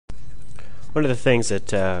One of the things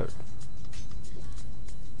that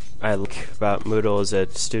I like about Moodle is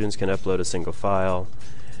that students can upload a single file,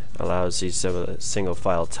 allows use of a single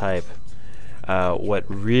file type. What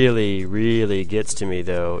really gets to me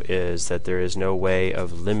though is that there is no way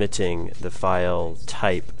of limiting the file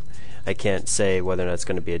type. I can't say whether or not it's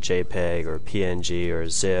going to be a JPEG or a PNG or a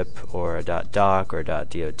zip or a .doc or a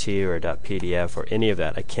 .dot or a .pdf or any of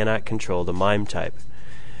that. I cannot control the Mime type,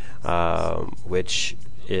 which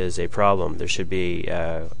is a problem. There should be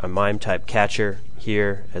a Mime type catcher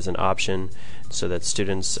here as an option so that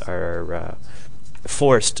students are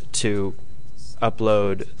forced to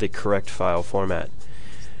upload the correct file format.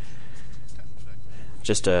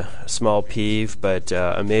 Just a small peeve, but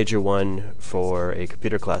a major one for a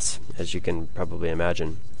computer class, as you can probably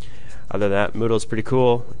imagine. Other than that, Moodle is pretty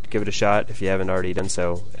cool. Give it a shot if you haven't already done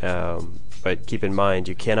so. But keep in mind,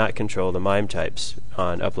 you cannot control the Mime types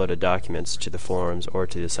on uploaded documents to the forums or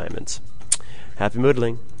to the assignments. Happy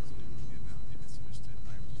Moodling!